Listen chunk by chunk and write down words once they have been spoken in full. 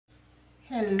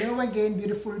Hello again,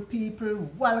 beautiful people.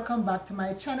 Welcome back to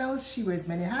my channel. She wears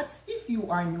many hats. If you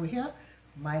are new here,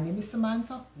 my name is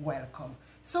Samantha. Welcome.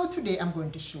 So today I'm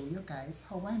going to show you guys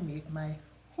how I make my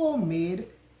homemade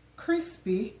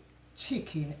crispy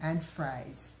chicken and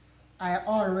fries. I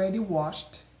already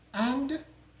washed and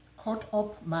cut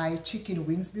up my chicken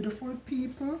wings, beautiful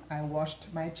people. I washed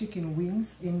my chicken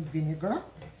wings in vinegar.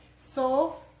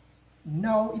 So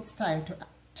now it's time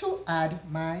to add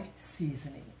my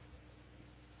seasoning.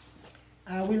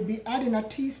 I will be adding a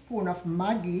teaspoon of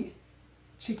Maggi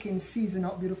chicken season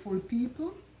up, beautiful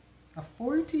people. A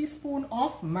full teaspoon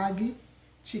of Maggi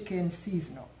chicken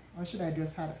season up. Or should I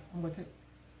just add,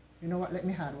 you know what, let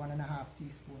me add 1.5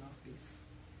 teaspoon of this.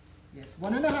 Yes,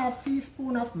 1.5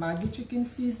 teaspoon of Maggi chicken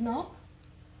season up.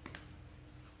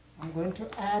 I'm going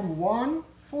to add 1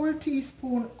 full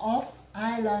teaspoon of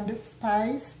Island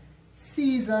Spice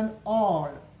season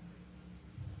all.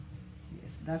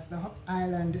 That's the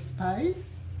Island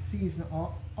Spice season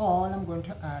all. I'm going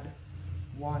to add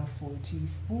 1 full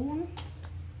teaspoon.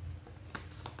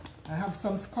 I have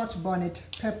some Scotch bonnet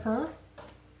pepper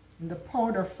in the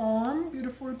powder form,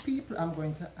 beautiful people. I'm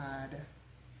going to add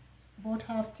about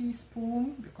 1/2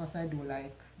 teaspoon because I do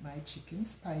like my chicken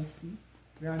spicy.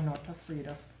 We are not afraid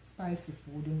of spicy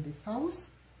food in this house.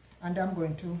 And I'm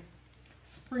going to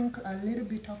sprinkle a little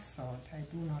bit of salt. I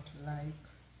do not like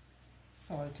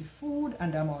salty food,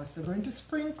 and I'm also going to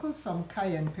sprinkle some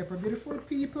cayenne pepper, beautiful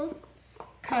people.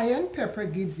 Cayenne pepper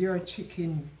gives your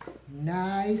chicken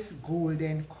nice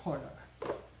golden color.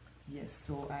 Yes,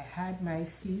 so I had my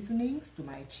seasonings to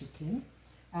my chicken.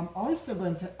 I'm also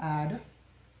going to add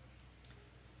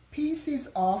pieces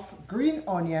of green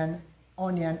onion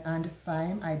and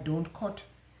thyme. I don't cut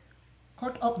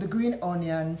up the green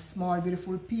onion small,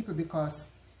 beautiful people, because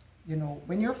you know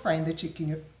when you're frying the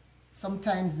chicken,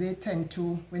 sometimes they tend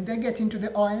to, when they get into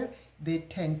the oil, they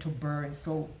tend to burn.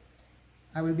 So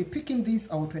I will be picking these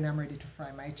out when I'm ready to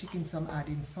fry my chicken. So I'm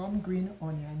adding some green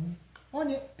onion,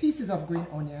 pieces of green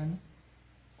onion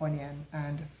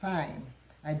and thyme.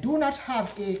 I do not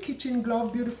have a kitchen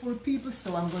glove, beautiful people,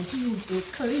 so I'm going to use a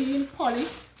clean poly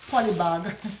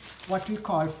bag, what we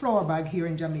call flour bag here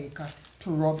in Jamaica, to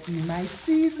rub in my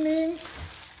seasoning.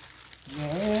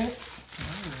 Yes.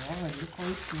 All right, look how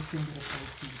it's looking, beautiful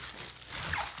people.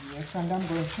 Yes, and I'm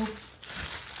going to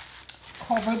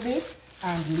cover this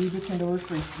and leave it in the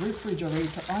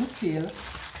refrigerator until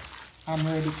I'm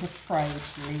ready to fry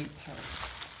it later.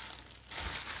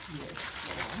 Yes,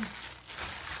 so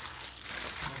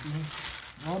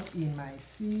rub in my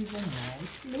season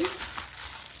nicely.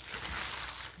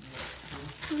 Yes,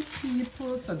 beautiful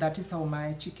people. So that is how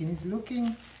my chicken is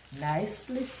looking,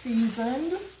 nicely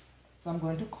seasoned. So I'm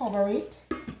going to cover it.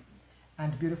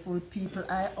 And beautiful people,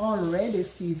 I already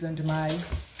seasoned my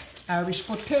Irish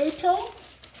potato,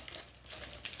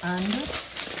 and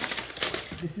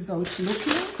this is how it's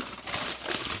looking.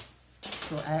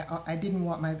 So I don't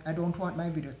want my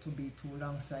video to be too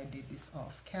long, so I did this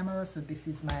off camera. So this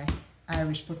is my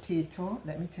Irish potato.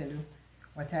 Let me tell you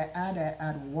what I add. I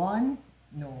add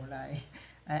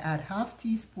I add 1/2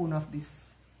 teaspoon of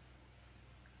this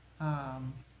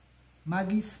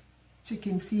Maggi's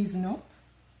chicken seasoning.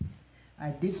 I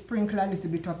did sprinkle a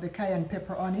little bit of the cayenne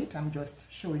pepper on it. I'm just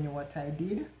showing you what I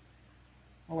did,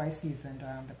 how I seasoned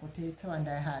the potato. And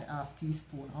I had 1/2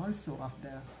 teaspoon also of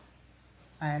the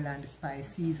Island Spice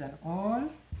season all.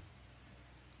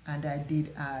 And I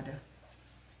did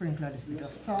sprinkle a little bit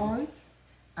of salt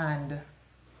and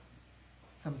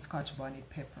some Scotch bonnet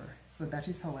pepper. So that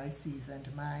is how I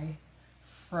seasoned my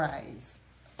fries.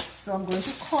 So I'm going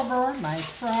to cover my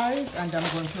fries and I'm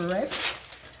going to rest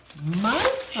my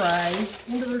fries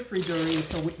in the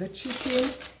refrigerator with the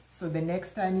chicken. So the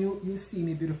next time you see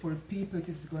me, beautiful people, it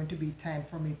is going to be time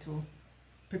for me to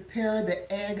prepare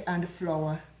the egg and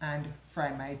flour and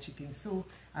fry my chicken. So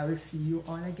I will see you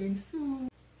all again soon.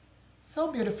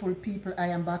 So beautiful people, I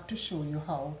am back to show you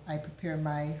how I prepare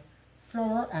my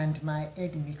flour and my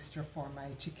egg mixture for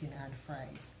my chicken and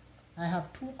fries. I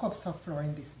have 2 cups of flour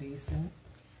in this basin,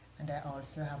 and I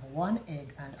also have 1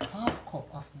 egg and 1/2 cup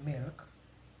of milk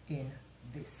in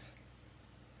this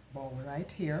bowl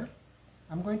right here.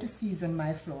 I'm going to season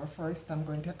my flour first. I'm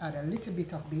going to add a little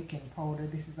bit of baking powder.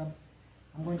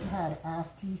 I'm going to add 1/2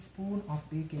 teaspoon of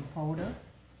baking powder.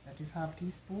 That is 1/2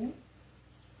 teaspoon.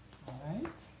 All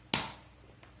right.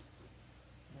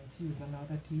 I'm going to use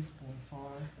another teaspoon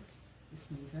for the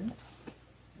season.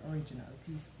 The original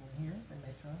teaspoon here, the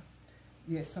metal.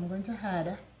 Yes, I'm going to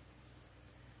add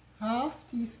 1/2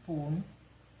 teaspoon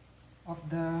of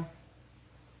the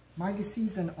Maggi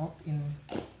season up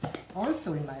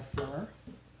also in my flour.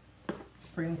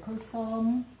 sprinkle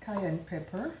some cayenne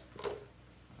pepper.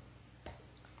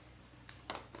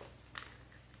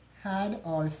 Add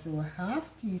also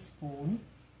half teaspoon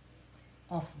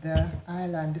of the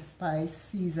Island Spice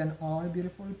Season All,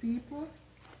 beautiful people,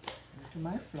 into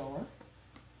my flour.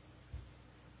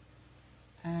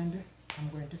 And I'm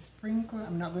going to sprinkle,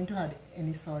 I'm not going to add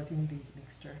any salt in this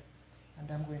mixture, and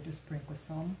I'm going to sprinkle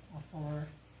some of our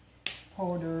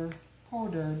powdered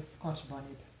Scotch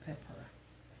bonnet pepper.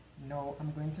 Now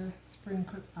I'm going to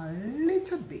sprinkle a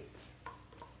little bit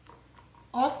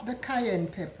of the cayenne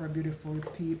pepper, beautiful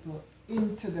people,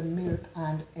 into the milk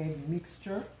and egg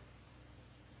mixture.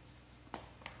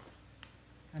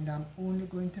 And I'm only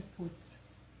going to put,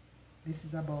 this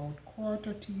is about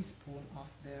 1/4 teaspoon of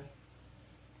the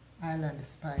Island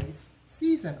Spice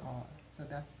Season All. So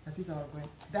that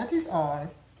is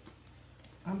all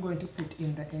I'm going to put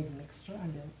in the egg mixture,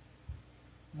 and then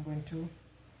I'm going to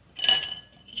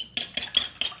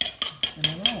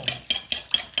spin around.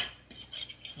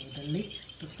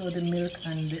 So the milk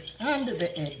and the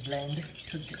egg blend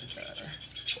together.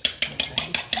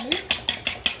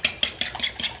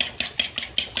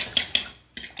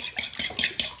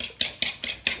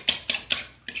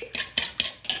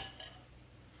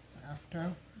 So after,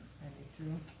 I need to,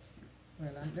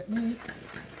 well, I'm going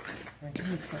to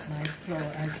mix up my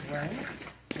flour as well.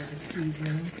 So the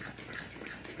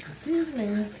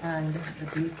seasonings and the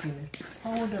baking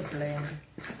powder blend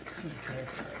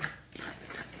together.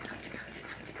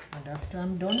 And after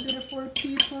I'm done, beautiful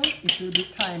people, it will be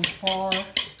time for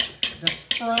the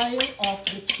frying of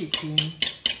the chicken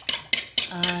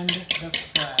and the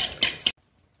fries.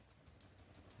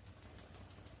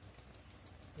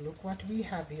 Look what we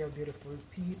have here, beautiful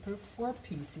people. 4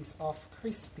 pieces of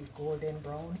crispy golden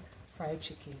brown fried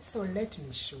chicken. So let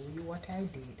me show you what I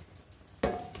did.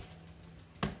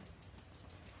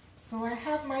 So I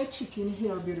have my chicken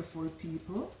here, beautiful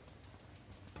people.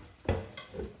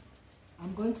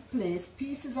 I'm going to place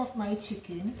pieces of my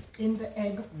chicken in the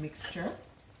egg mixture.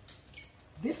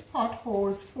 This pot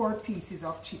holds 4 pieces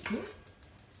of chicken.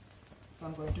 So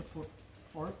I'm going to put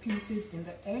 4 pieces in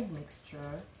the egg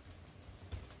mixture.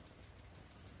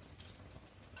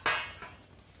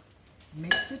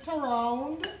 Mix it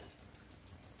around.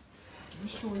 Let me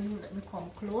show you, let me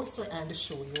come closer and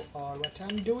show you all what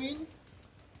I'm doing.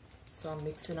 So I'm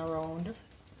mixing around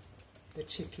the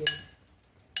chicken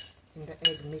in the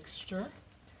egg mixture.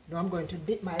 Now I'm going to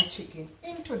dip my chicken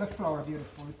into the flour,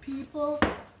 beautiful people.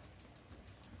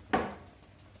 I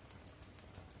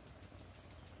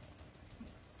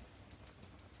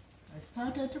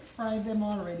started to fry them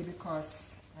already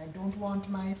because I don't want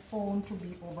my phone to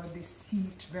be over this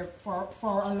heat for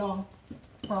a long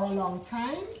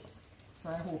time. So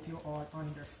I hope you all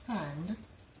understand.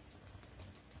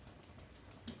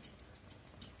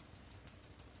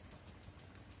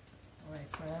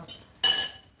 Alright, so I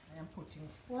am putting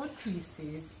 4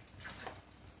 pieces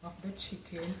of the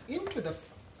chicken into the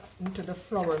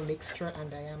flour mixture,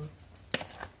 and I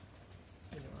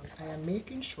am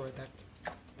making sure that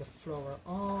the flour,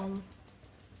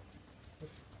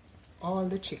 all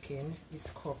the chicken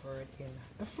is covered in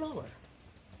the flour.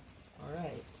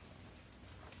 Alright.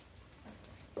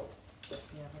 I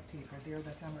have a paper there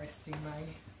that I'm resting my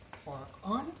fork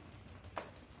on.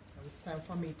 Now it's time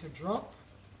for me to drop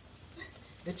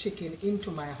the chicken into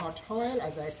my hot oil.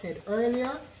 As I said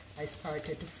earlier, I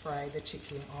started to fry the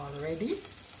chicken already.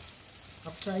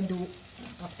 After I do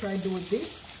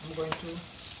this, I'm going to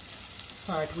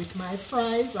start with my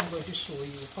fries. I'm going to show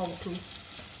you how to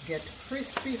get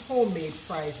crispy homemade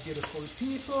fries, beautiful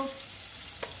people.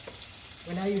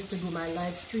 When I used to do my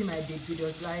live stream, I did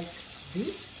videos like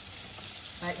this.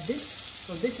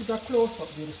 So this is a close-up,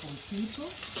 beautiful people,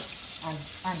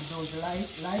 and those live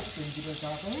stream videos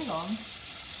are very long.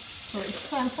 So it's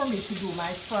time for me to do my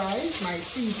fries, my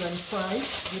seasoned fries,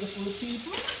 beautiful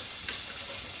people.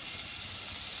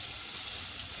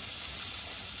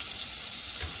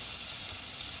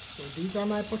 So these are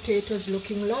my potatoes,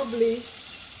 looking lovely.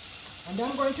 And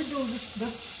I'm going to do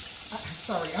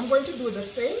I'm going to do the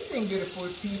same thing,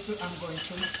 beautiful people. I'm going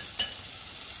to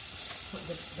put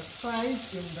the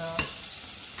fries in the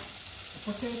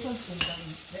potatoes in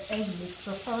the egg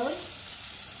mixture first.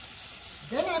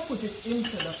 Then I put it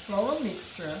into the flour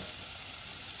mixture.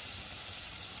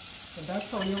 So that's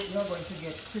how you're going to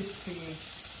get crispy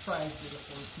fries,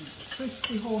 beautiful people.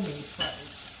 Crispy homemade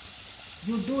fries.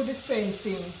 You do the same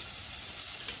thing.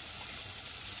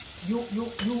 You do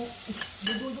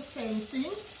the same thing.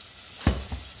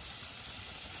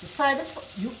 You fry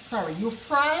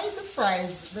the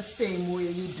fries the same way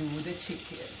you do the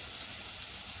chicken.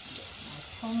 Yes, my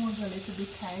tongue was a little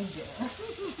bit tied there.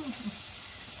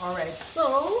 All right,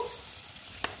 so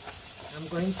I'm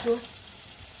going to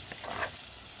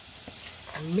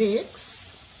make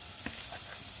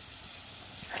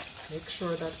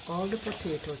sure that all the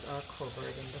potatoes are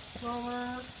covered in the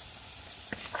flour.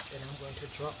 Then I'm going to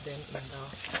drop them in the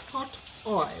hot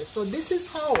oil. So this is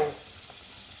how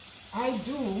I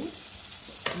do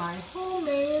my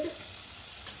homemade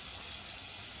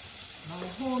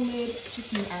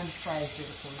chicken and fries,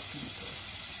 beautiful people.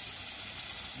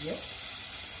 Yep.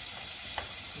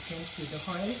 You can see the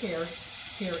oil here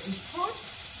is hot.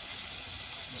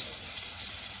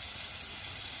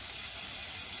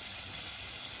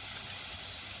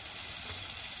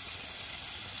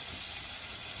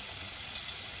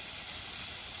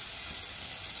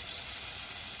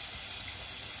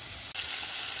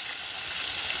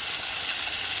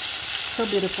 So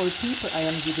beautiful people, I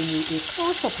am giving you a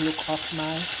close-up look of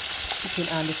my chicken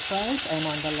and the fries. I'm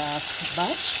on the last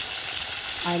batch.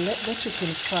 I let the chicken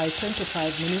fry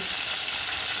 25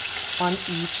 minutes on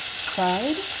each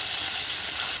side.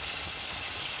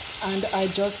 And I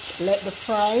just let the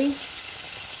fries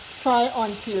fry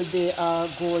until they are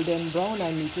golden brown.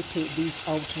 I need to take these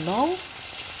out now.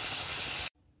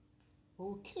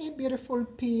 Okay, beautiful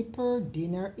people,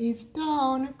 dinner is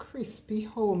done. Crispy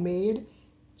homemade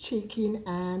chicken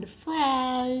and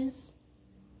fries.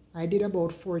 I did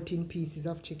about 14 pieces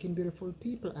of chicken, beautiful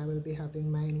people. I will be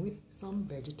having mine with some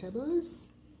vegetables.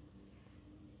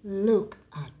 Look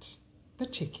at the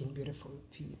chicken, beautiful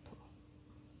people.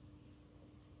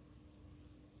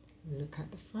 Look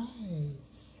at the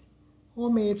fries.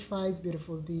 Homemade fries,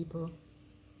 beautiful people.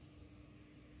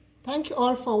 Thank you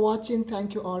all for watching.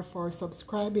 Thank you all for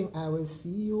subscribing. I will see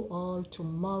you all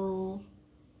tomorrow.